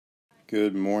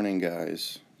Good morning,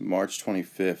 guys. March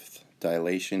 25th,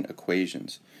 Dilation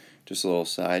Equations. Just a little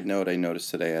side note, I noticed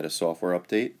today I had a software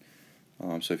update.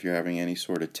 So if you're having any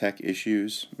sort of tech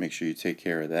issues, make sure you take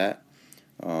care of that.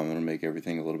 It'll make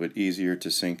everything a little bit easier to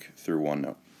sync through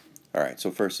OneNote. Alright, so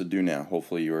first to do now,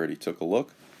 hopefully you already took a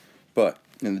look. But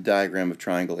in the diagram of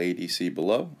triangle ADC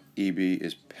below, EB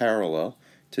is parallel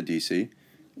to DC.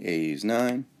 AE is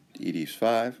 9, ED is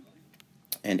 5,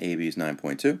 and AB is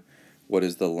 9.2. What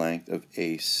is the length of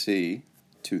AC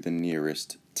to the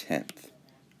nearest tenth?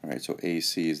 Alright, so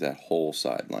AC is that whole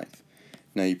side length.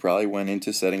 Now you probably went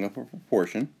into setting up a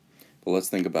proportion, but let's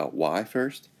think about Y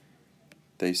first.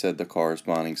 They said the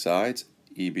corresponding sides,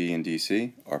 EB and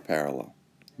DC, are parallel.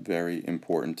 Very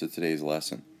important to today's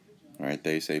lesson. Alright,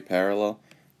 they say parallel.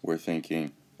 We're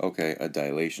thinking, okay, a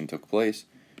dilation took place.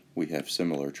 We have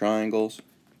similar triangles.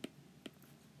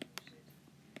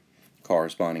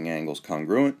 Corresponding angles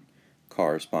congruent.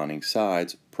 Corresponding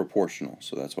sides proportional.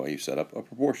 So that's why you set up a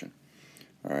proportion.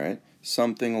 Alright,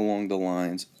 something along the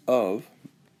lines of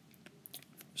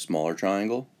smaller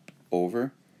triangle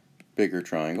over bigger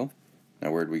triangle.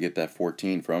 Now where did we get that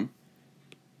 14 from?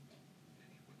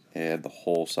 Add the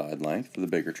whole side length of the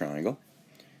bigger triangle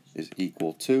is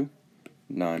equal to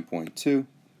 9.2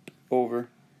 over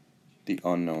the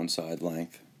unknown side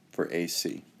length for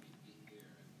AC.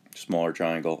 Smaller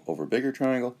triangle over bigger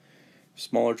triangle,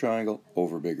 smaller triangle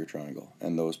over bigger triangle,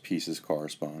 and those pieces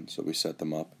correspond, so we set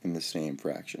them up in the same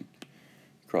fraction.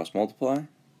 Cross multiply,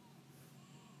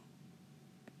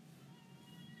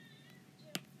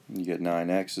 you get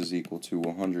 9x is equal to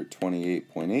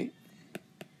 128.8.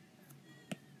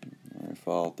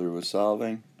 Follow through with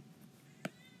solving,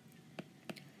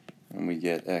 and we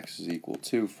get x is equal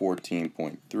to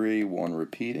 14.3, 1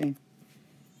 repeating,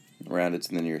 rounded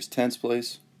to the nearest tens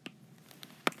place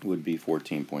would be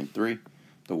 14.3.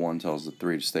 The 1 tells the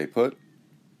 3 to stay put,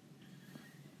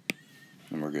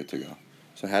 and we're good to go.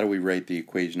 So how do we write the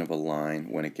equation of a line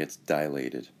when it gets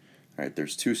dilated? All right,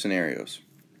 there's two scenarios,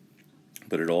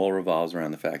 but it all revolves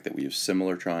around the fact that we have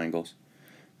similar triangles,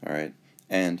 all right,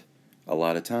 and a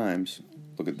lot of times,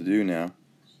 look at the do now,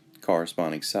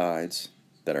 corresponding sides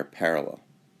that are parallel.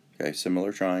 Okay,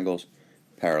 similar triangles,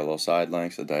 parallel side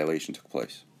lengths, a dilation took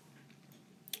place.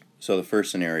 So the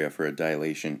first scenario for a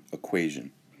dilation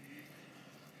equation.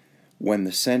 When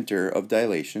the center of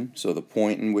dilation, so the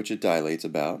point in which it dilates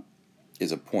about,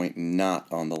 is a point not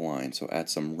on the line, so at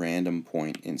some random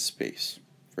point in space.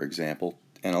 For example,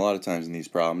 and a lot of times in these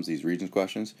problems, these regions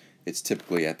questions, it's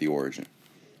typically at the origin.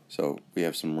 So we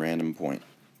have some random point,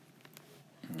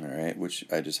 alright, which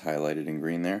I just highlighted in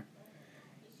green there.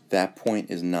 That point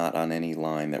is not on any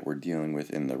line that we're dealing with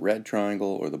in the red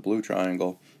triangle or the blue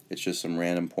triangle. It's just some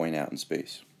random point out in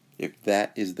space. If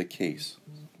that is the case,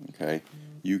 okay,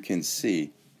 you can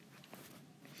see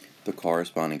the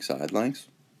corresponding side lengths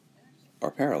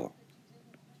are parallel.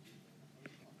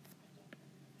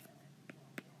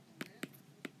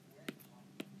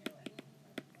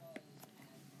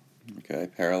 Okay,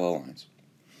 parallel lines,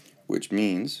 which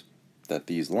means that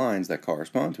these lines that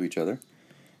correspond to each other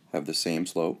have the same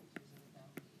slope,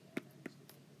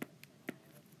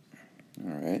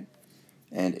 all right,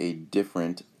 and a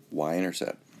different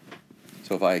y-intercept.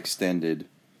 So if I extended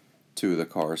two of the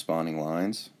corresponding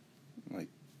lines, like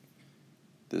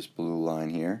this blue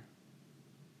line here,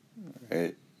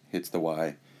 right, hits the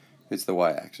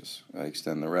y-axis. I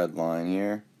extend the red line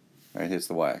here, right, hits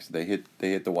the y-axis. They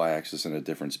hit the y-axis in a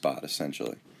different spot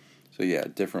essentially. So yeah,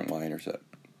 different y-intercept.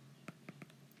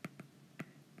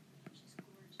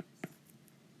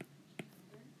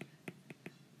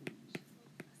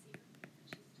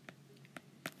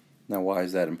 Now why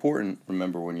is that important?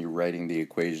 Remember, when you're writing the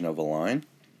equation of a line,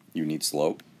 you need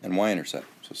slope and y-intercept.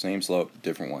 So same slope,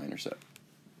 different y-intercept.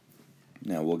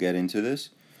 Now we'll get into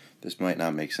this. This might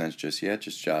not make sense just yet,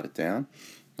 just jot it down.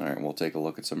 Alright, we'll take a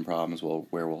look at some problems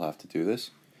where we'll have to do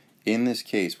this. In this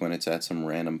case, when it's at some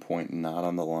random point not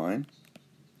on the line,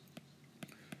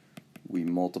 we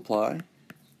multiply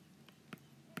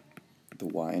the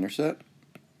y-intercept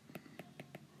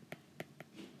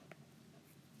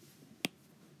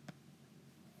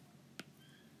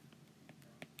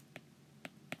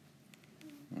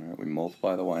we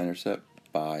multiply the y-intercept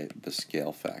by the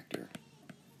scale factor.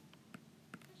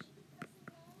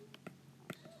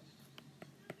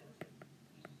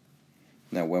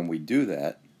 Now when we do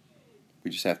that,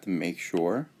 we just have to make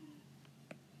sure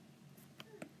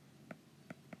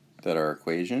that our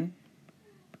equation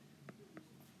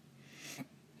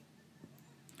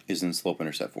is in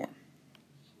slope-intercept form.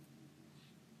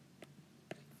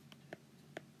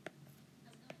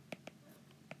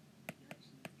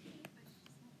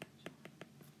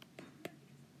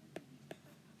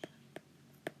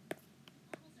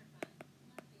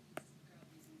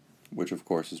 which of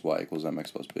course is y equals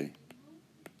mx plus b.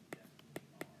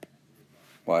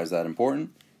 Why is that important?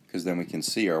 Because then we can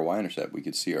see our y-intercept. We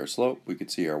could see our slope. We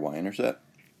could see our y-intercept.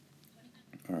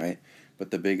 All right. But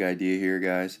the big idea here,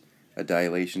 guys, a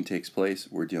dilation takes place.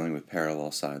 We're dealing with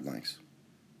parallel side lengths.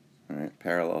 All right,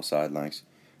 parallel side lengths.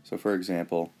 So, for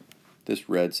example, this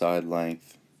red side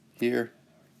length here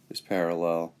is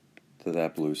parallel to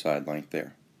that blue side length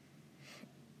there.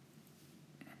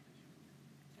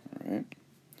 All right.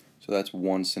 So that's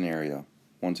one scenario.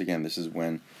 Once again, this is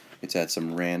when it's at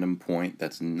some random point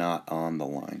that's not on the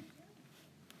line.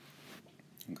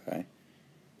 Okay.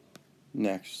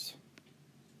 Next,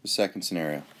 the second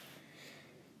scenario.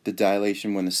 The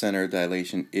dilation when the center of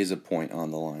dilation is a point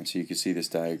on the line. So you can see this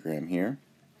diagram here.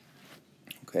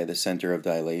 Okay, the center of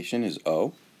dilation is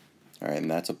O. All right,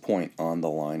 and that's a point on the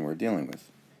line we're dealing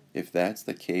with. If that's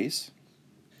the case,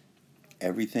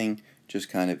 everything just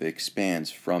kind of expands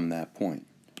from that point.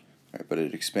 All right, but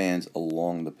it expands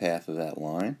along the path of that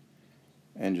line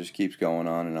and just keeps going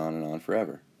on and on and on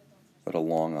forever, but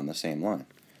along on the same line.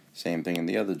 Same thing in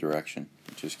the other direction.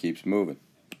 It just keeps moving.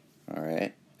 All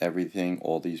right, everything,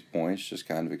 all these points just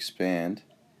kind of expand,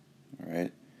 all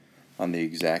right, on the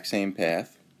exact same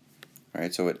path. All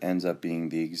right, so it ends up being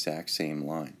the exact same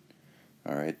line.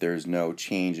 All right, there's no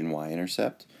change in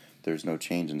y-intercept. There's no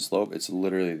change in slope. It's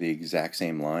literally the exact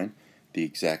same line, the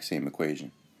exact same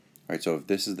equation. All right, so if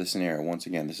this is the scenario, once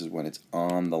again, this is when it's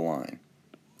on the line.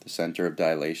 The center of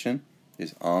dilation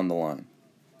is on the line.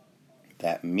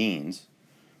 That means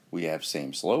we have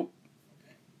same slope.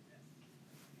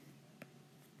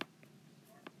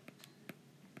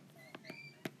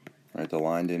 All right, the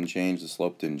line didn't change, the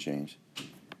slope didn't change.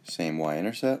 Same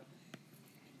y-intercept.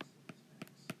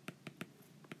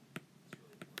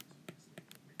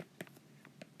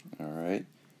 All right,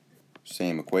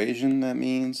 same equation, that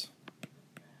means.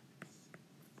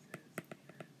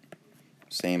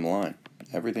 Same line.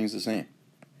 Everything's the same.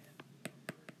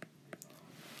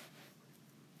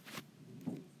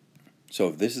 So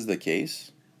if this is the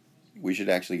case, we should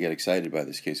actually get excited by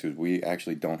this case because we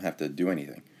actually don't have to do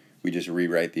anything. We just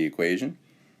rewrite the equation.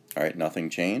 All right, nothing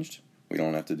changed. We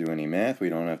don't have to do any math. We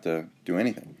don't have to do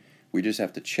anything. We just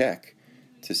have to check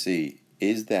to see,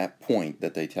 is that point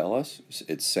that they tell us,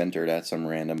 it's centered at some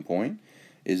random point,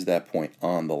 is that point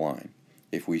on the line?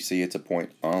 If we see it's a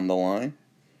point on the line,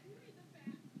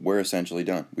 we're essentially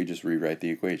done. We just rewrite the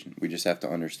equation. We just have to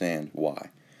understand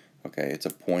why. Okay, it's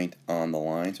a point on the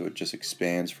line, so it just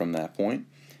expands from that point.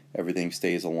 Everything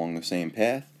stays along the same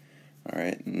path. All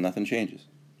right, nothing changes.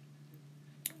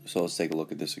 So let's take a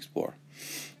look at this Explorer.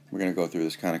 We're going to go through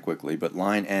this kind of quickly, but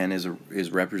line N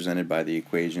is represented by the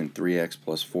equation 3x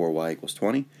plus 4y equals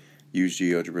 20. Use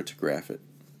GeoGebra to graph it.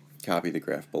 Copy the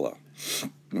graph below.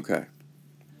 Okay,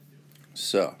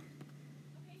 so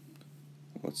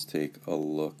let's take a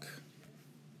look.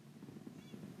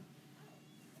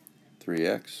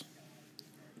 3x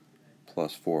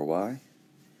plus 4y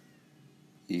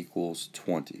equals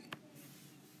 20.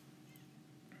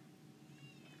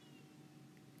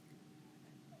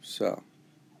 So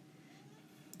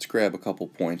let's grab a couple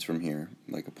points from here,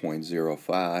 like a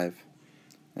 0.05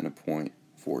 and a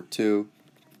 0.42.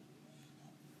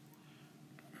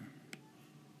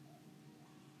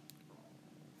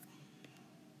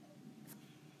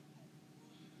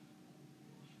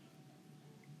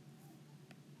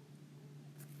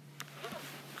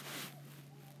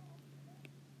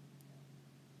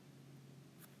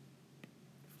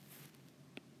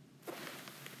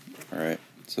 Alright,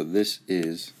 so this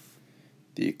is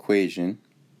the equation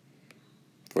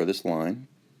for this line.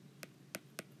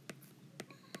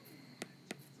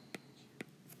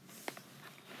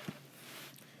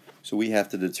 So we have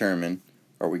to determine,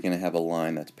 are we going to have a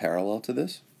line that's parallel to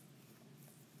this?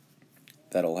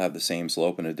 That'll have the same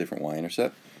slope and a different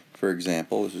y-intercept. For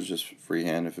example, this is just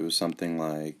freehand. If it was something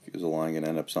like, is a line going to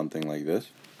end up something like this?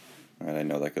 Alright, I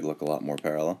know that could look a lot more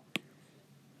parallel.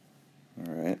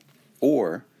 Alright,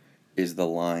 or is the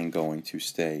line going to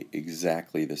stay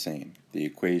exactly the same? The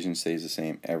equation stays the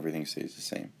same, everything stays the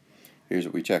same. Here's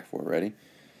what we check for, ready?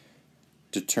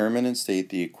 Determine and state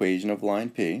the equation of line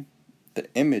P, the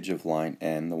image of line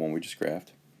N, the one we just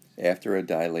graphed, after a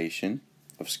dilation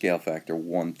of scale factor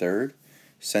 1/3,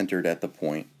 centered at the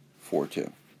point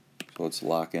 42. So let's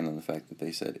lock in on the fact that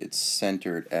they said it's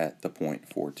centered at the point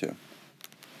 42.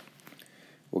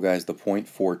 Well, guys, the point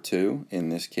 42 in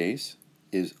this case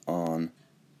is on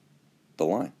the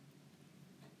line.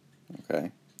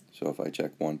 Okay, so if I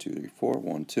check 1, 2, 3, 4,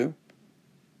 1, 2,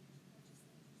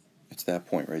 it's that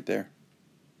point right there.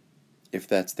 If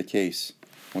that's the case,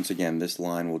 once again, this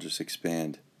line will just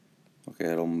expand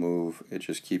Okay, it'll move. It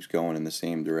just keeps going in the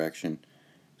same direction.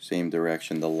 Same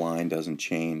direction. The line doesn't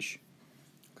change.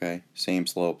 Okay, same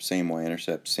slope, same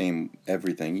y-intercept, same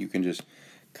everything. You can just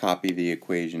copy the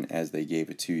equation as they gave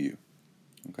it to you.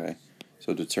 Okay,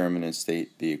 so determine and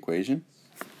state the equation.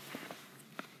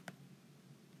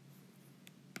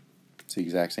 It's the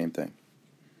exact same thing.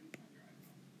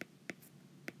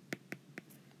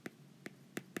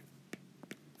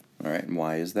 Alright, and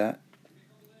why is that?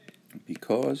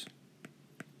 Because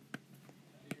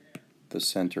the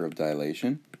center of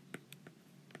dilation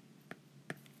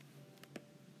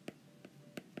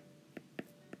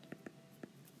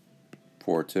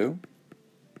for 2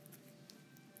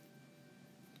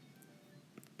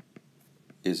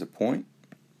 is a point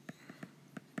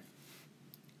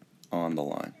on the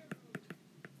line.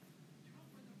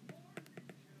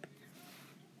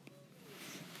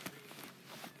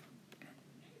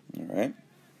 Alright.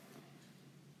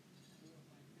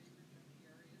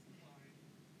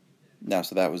 Now,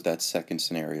 so that was that second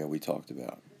scenario we talked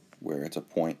about, where it's a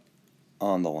point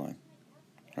on the line.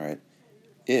 Alright.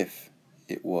 If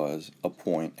it was a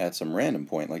point at some random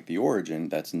point, like the origin,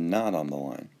 that's not on the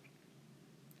line.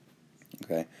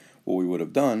 Okay. What we would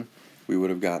have done, we would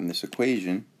have gotten this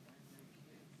equation,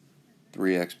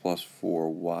 3x plus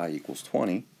 4y equals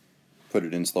 20, put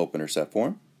it in slope-intercept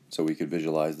form, so we could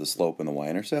visualize the slope and the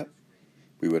y-intercept.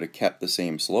 We would have kept the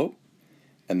same slope,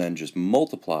 and then just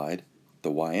multiplied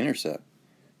the y-intercept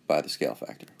by the scale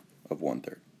factor of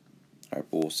 1/3. Alright,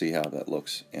 but we'll see how that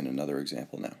looks in another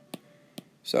example now.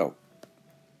 So,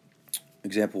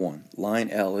 example 1. Line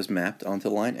L is mapped onto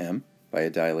line M by a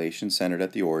dilation centered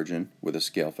at the origin with a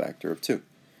scale factor of 2.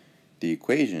 The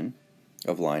equation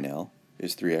of line L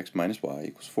is 3x minus y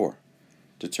equals 4.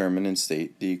 Determine and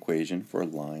state the equation for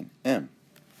line M.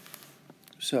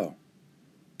 So,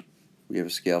 we have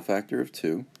a scale factor of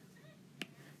 2,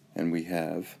 and we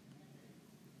have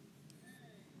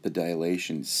the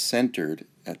dilation centered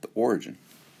at the origin.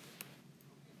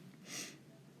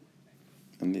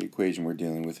 And the equation we're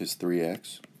dealing with is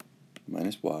 3x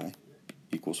minus y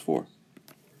equals 4.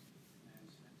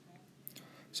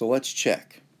 So let's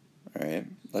check. All right,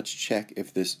 let's check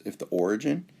if the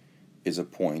origin is a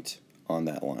point on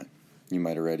that line. You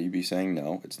might already be saying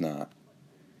no, it's not.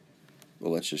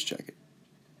 Well, let's just check it.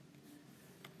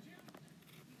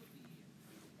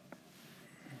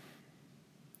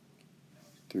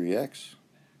 Three x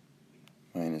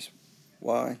minus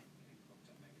y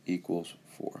equals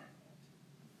 4.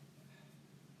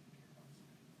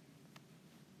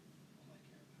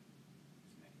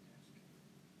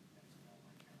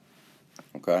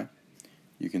 Okay,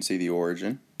 you can see the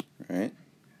origin, right?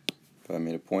 If I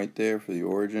made a point there for the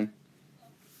origin,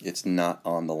 it's not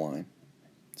on the line.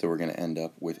 So we're going to end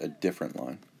up with a different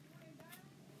line.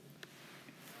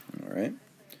 Alright,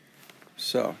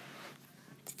 so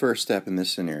first step in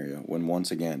this scenario, when once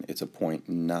again it's a point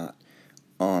not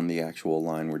on the actual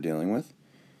line we're dealing with,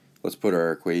 let's put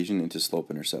our equation into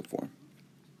slope-intercept form.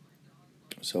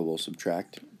 So we'll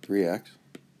subtract 3x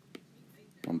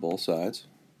on both sides.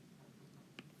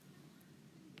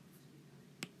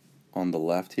 On the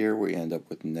left here we end up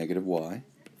with negative y,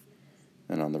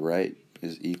 and on the right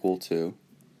is equal to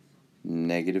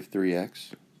negative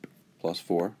 3x plus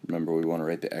 4. Remember, we want to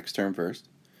write the x term first.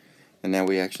 And now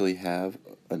we actually have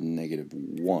a negative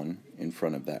 1 in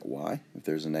front of that y, if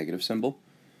there's a negative symbol.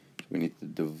 So we need to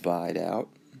divide out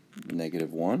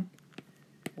negative 1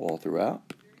 all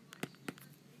throughout.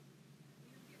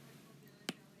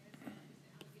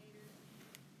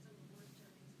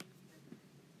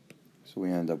 So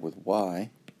we end up with y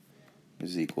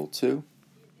is equal to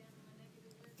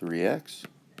 3x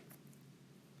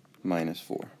minus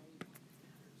 4.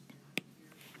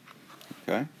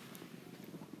 Okay?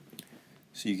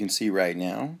 So you can see right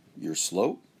now your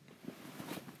slope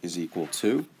is equal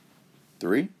to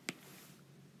 3.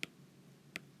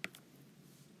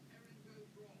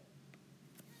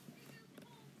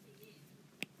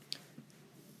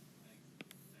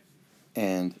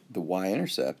 And the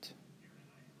y-intercept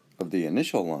of the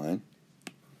initial line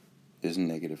is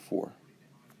negative 4.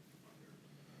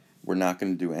 We're not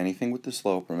going to do anything with the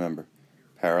slope. Remember,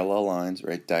 parallel lines,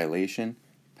 right? Dilation,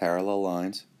 parallel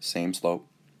lines, same slope.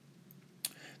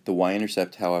 The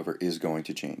y-intercept, however, is going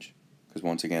to change, because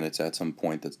once again it's at some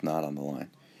point that's not on the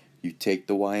line. You take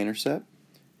the y-intercept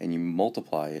and you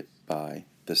multiply it by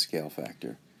the scale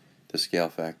factor. The scale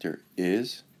factor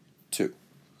is 2.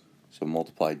 So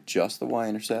multiply just the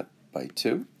y-intercept by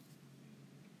 2,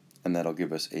 and that'll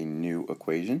give us a new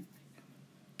equation,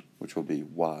 which will be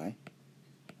y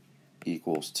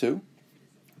equals 2,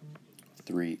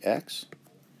 3x,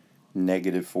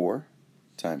 negative 4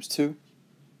 times 2,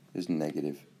 is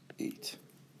negative 8.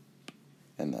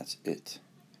 And that's it.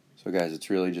 So guys, it's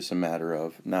really just a matter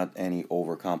of not any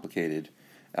overcomplicated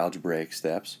algebraic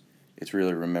steps. It's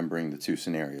really remembering the two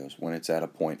scenarios, when it's at a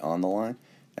point on the line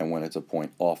and when it's a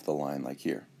point off the line, like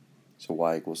here. So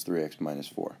y equals 3x minus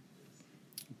 4.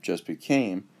 Just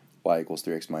became y equals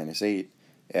 3x minus 8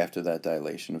 after that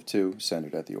dilation of 2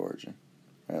 centered at the origin.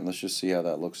 All right, let's just see how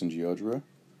that looks in GeoGebra.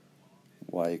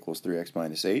 Y equals 3x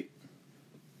minus 8.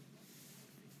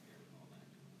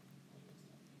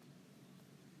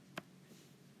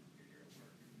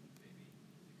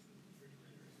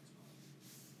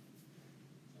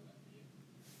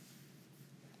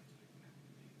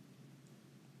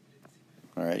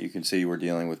 Alright, you can see we're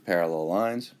dealing with parallel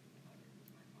lines.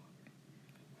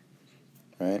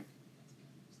 Right?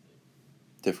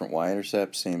 Different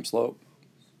y-intercept, same slope.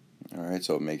 Alright,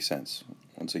 so it makes sense.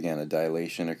 Once again, a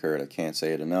dilation occurred. I can't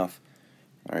say it enough.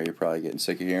 Alright, you're probably getting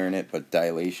sick of hearing it, but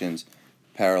dilations,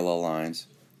 parallel lines,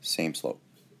 same slope.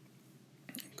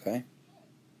 Okay?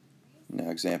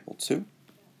 Now example 2.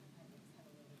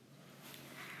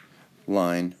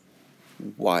 Line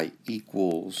y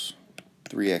equals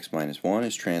 3x minus 1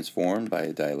 is transformed by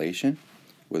a dilation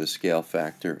with a scale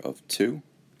factor of 2,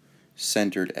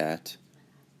 centered at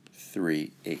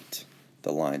 3, 8.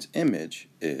 The line's image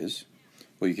is,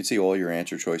 well, you can see all your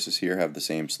answer choices here have the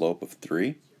same slope of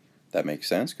 3. That makes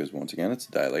sense because, once again, it's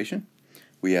a dilation.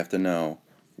 We have to know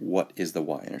what is the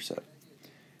y-intercept.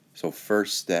 So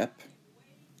first step,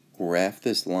 graph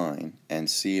this line and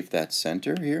see if that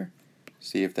center here,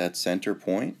 see if that center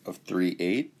point of 3,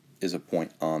 8 is a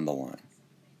point on the line.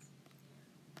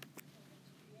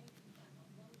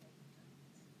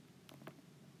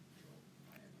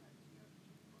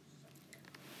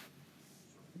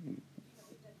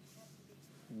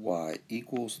 Y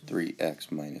equals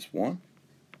 3x minus 1.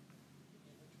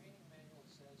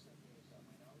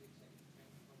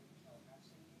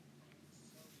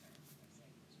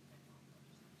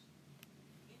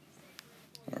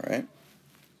 Alright.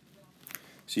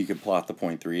 So you could plot the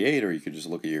point 3, 8, or you could just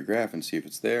look at your graph and see if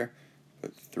it's there.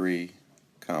 Put 3,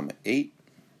 8.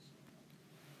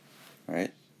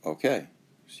 Alright, okay.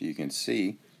 So you can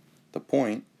see the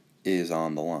point is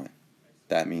on the line.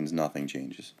 That means nothing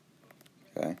changes.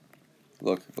 Okay?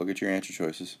 Look at your answer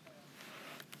choices.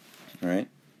 Alright?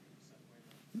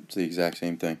 It's the exact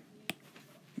same thing.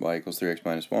 Y equals 3x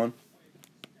minus 1.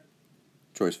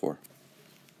 Choice 4.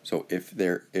 So if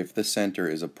the center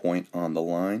is a point on the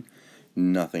line,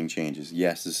 nothing changes.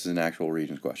 Yes, this is an actual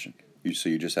regions question. So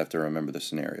you just have to remember the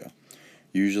scenario.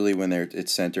 Usually when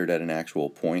it's centered at an actual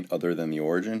point other than the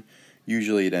origin,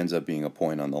 usually it ends up being a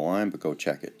point on the line, but go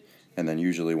check it. And then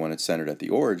usually when it's centered at the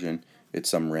origin, it's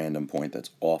some random point that's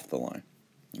off the line.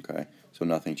 Okay? So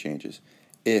nothing changes.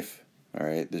 If,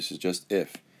 alright, this is just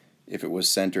if it was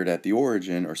centered at the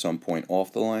origin or some point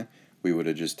off the line, we would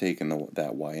have just taken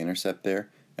that y-intercept there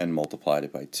and multiplied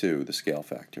it by 2, the scale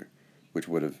factor, which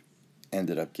would have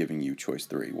ended up giving you choice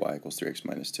 3, y equals 3x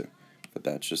minus 2. But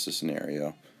that's just a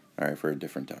scenario, alright, for a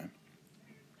different time.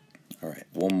 Alright,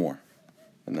 one more,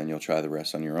 and then you'll try the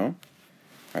rest on your own.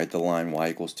 Alright, the line y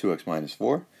equals 2x minus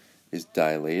 4 is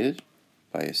dilated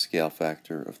by a scale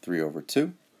factor of 3 over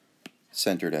 2,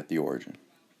 centered at the origin.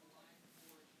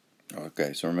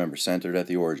 Okay, so remember, centered at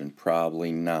the origin,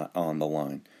 probably not on the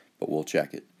line, but we'll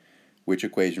check it. Which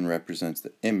equation represents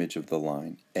the image of the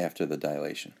line after the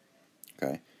dilation?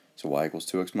 Okay, so y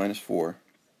equals 2x minus 4.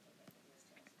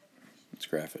 Let's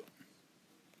graph it.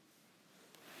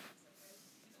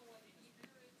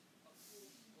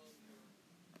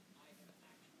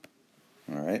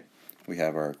 Alright, we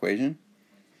have our equation.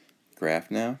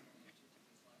 Graph now.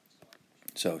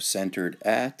 So centered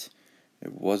at,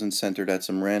 it wasn't centered at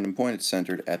some random point, it's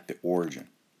centered at the origin.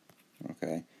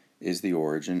 Okay, is the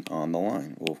origin on the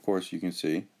line? Well, of course you can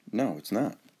see, no, it's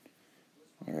not.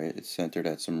 Alright, it's centered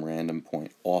at some random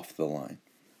point off the line.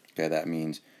 Okay, that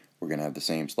means we're going to have the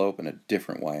same slope and a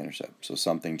different y-intercept. So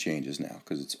something changes now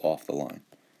because it's off the line.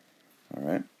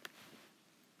 Alright,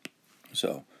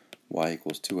 so y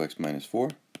equals 2x minus 4.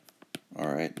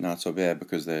 Alright, not so bad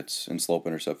because that's in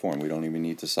slope-intercept form. We don't even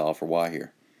need to solve for y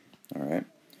here. Alright,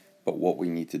 but what we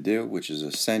need to do, which is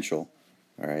essential,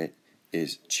 alright,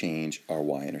 is change our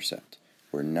y-intercept.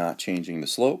 We're not changing the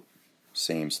slope,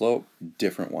 same slope,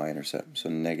 different y-intercept. So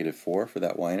negative 4 for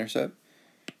that y-intercept.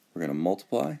 We're going to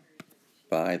multiply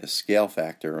by the scale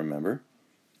factor, remember,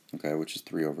 okay, which is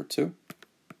 3 over 2.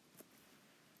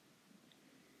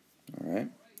 Alright,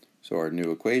 so our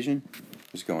new equation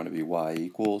is going to be y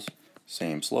equals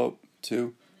same slope,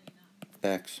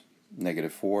 2x,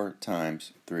 negative 4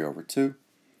 times 3 over 2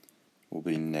 will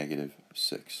be negative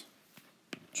 6.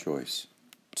 Choice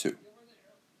 2.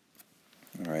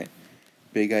 All right,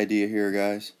 big idea here,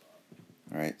 guys.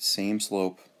 All right, same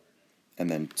slope, and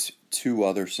then two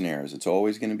other scenarios. It's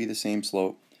always going to be the same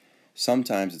slope.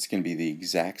 Sometimes it's going to be the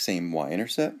exact same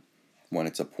y-intercept when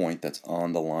it's a point that's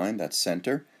on the line, that's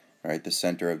center. All right, the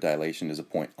center of dilation is a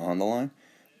point on the line.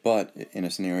 But in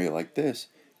a scenario like this,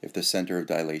 if the center of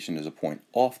dilation is a point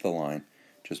off the line,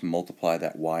 just multiply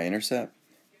that y-intercept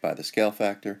by the scale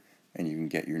factor, and you can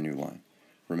get your new line.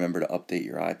 Remember to update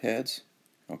your iPads.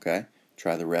 Okay,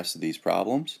 try the rest of these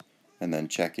problems, and then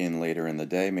check in later in the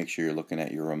day. Make sure you're looking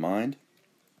at your remind.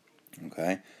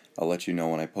 Okay, I'll let you know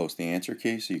when I post the answer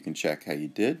key so you can check how you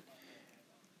did.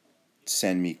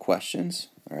 Send me questions.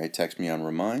 All right, text me on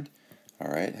remind.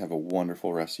 All right, have a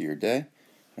wonderful rest of your day,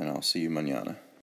 and I'll see you mañana.